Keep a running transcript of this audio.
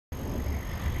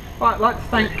Right, I'd like to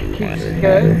thank Keith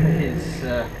Sco for his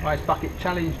Ice Bucket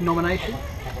Challenge nomination.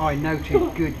 I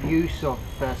noted good use of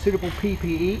suitable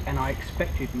PPE and I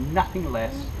expected nothing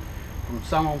less from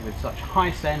someone with such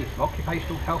high standards of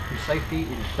occupational health and safety in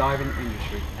the diving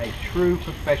industry. A true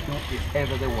professional if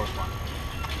ever there was one.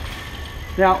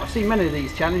 Now, I've seen many of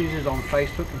these challenges on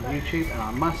Facebook and YouTube, and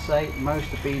I must say most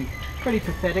have been pretty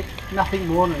pathetic. Nothing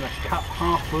more than a cup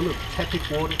half full of tepid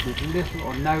water with little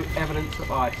or no evidence of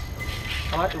ice.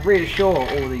 I like to reassure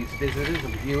all these visitors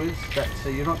and viewers that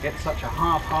you'll not get such a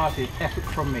half-hearted effort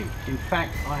from me. In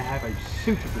fact, I have a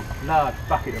suitably large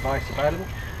bucket of ice available,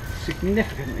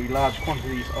 significantly large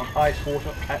quantities of ice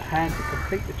water at hand to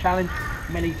complete the challenge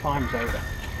many times over.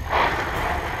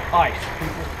 Ice,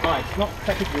 people, ice, not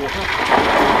tepid water.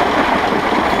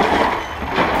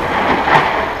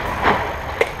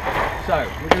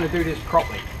 So, we're going to do this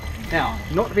properly. Now,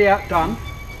 not to be outdone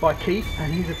by Keith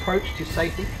and his approach to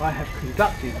safety, I have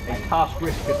conducted a task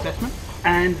risk assessment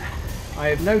and I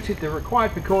have noted the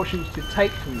required precautions to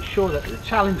take to ensure that the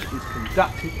challenge is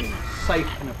conducted in a safe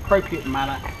and appropriate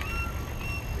manner.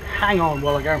 Hang on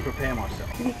while I go and prepare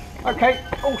myself. Okay,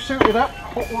 all suited up,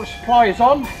 hot water supply is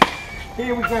on.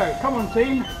 Here we go. Come on,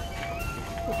 team.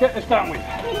 Let's get this done with. You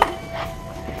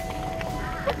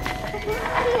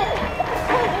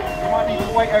might need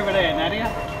to wait over there,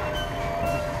 Nadia.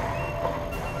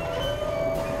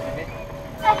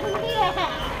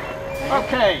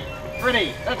 Okay,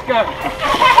 ready. Let's go.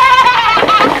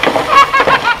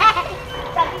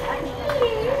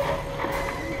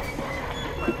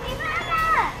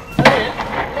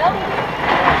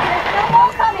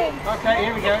 Okay,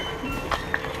 here we go.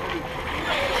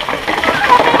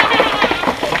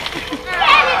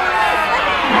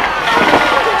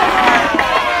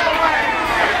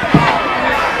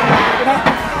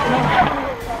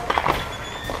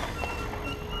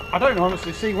 I don't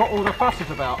honestly see what all the fuss is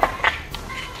about.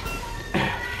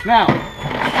 Now,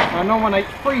 I nominate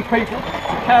 3 people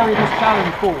to carry this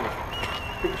challenge forward.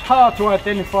 It was hard to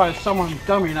identify someone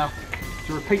dumb enough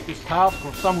to repeat this task,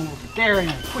 or someone with a daring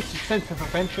and twisted sense of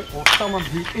adventure, or someone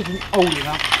who isn't old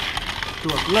enough to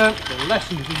have learnt the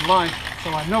lessons in life. So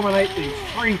I nominate these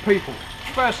 3 people.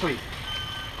 Firstly,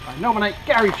 I nominate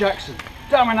Gary Jackson,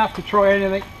 dumb enough to try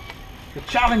anything. The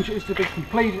challenge is to be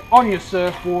completed on your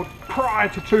surfboard prior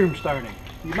to tombstoning.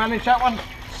 You manage that one?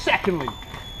 Secondly,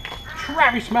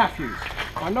 Travis Matthews,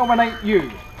 I nominate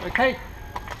you, okay?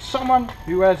 Someone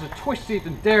who has a twisted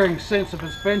and daring sense of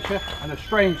adventure and a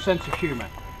strange sense of humour.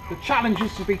 The challenge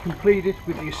is to be completed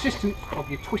with the assistance of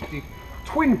your twisted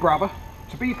twin brother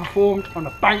to be performed on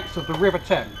the banks of the River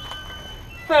Thames.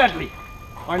 Thirdly,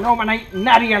 I nominate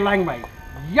Nadia Langmaid,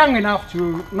 young enough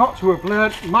not to have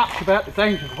learned much about the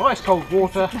dangers of ice cold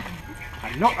water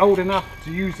and not old enough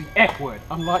to use the F word,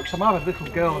 unlike some other little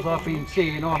girls I've been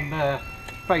seeing on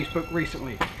Facebook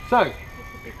recently. So,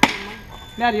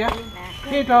 Nadia,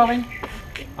 here darling,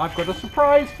 I've got a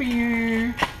surprise for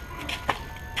you.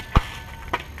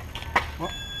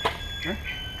 What? No?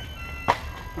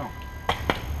 Oh.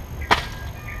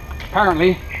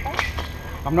 Apparently,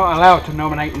 I'm not allowed to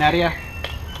nominate Nadia.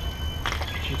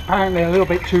 She's apparently a little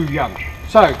bit too young.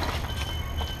 So,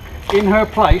 in her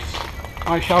place,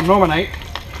 I shall nominate,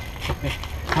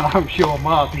 and I'm sure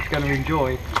Martin's going to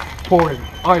enjoy pouring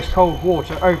ice cold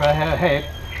water over her head,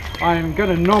 I am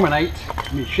going to nominate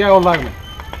Michelle Lohman.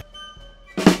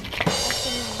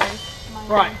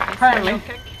 Right, apparently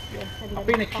I've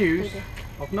been accused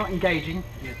of not engaging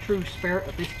in the true spirit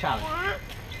of this challenge.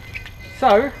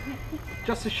 So,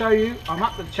 just to show you I'm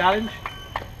up to the challenge,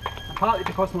 and partly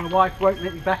because my wife won't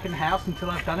let me back in the house until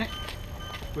I've done it,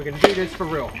 we're going to do this for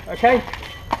real, okay?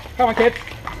 Come on kids.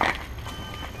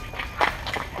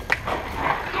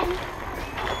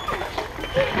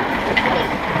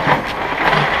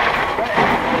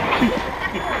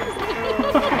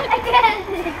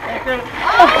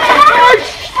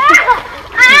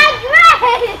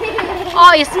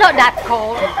 Oh, it's not that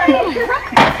cold.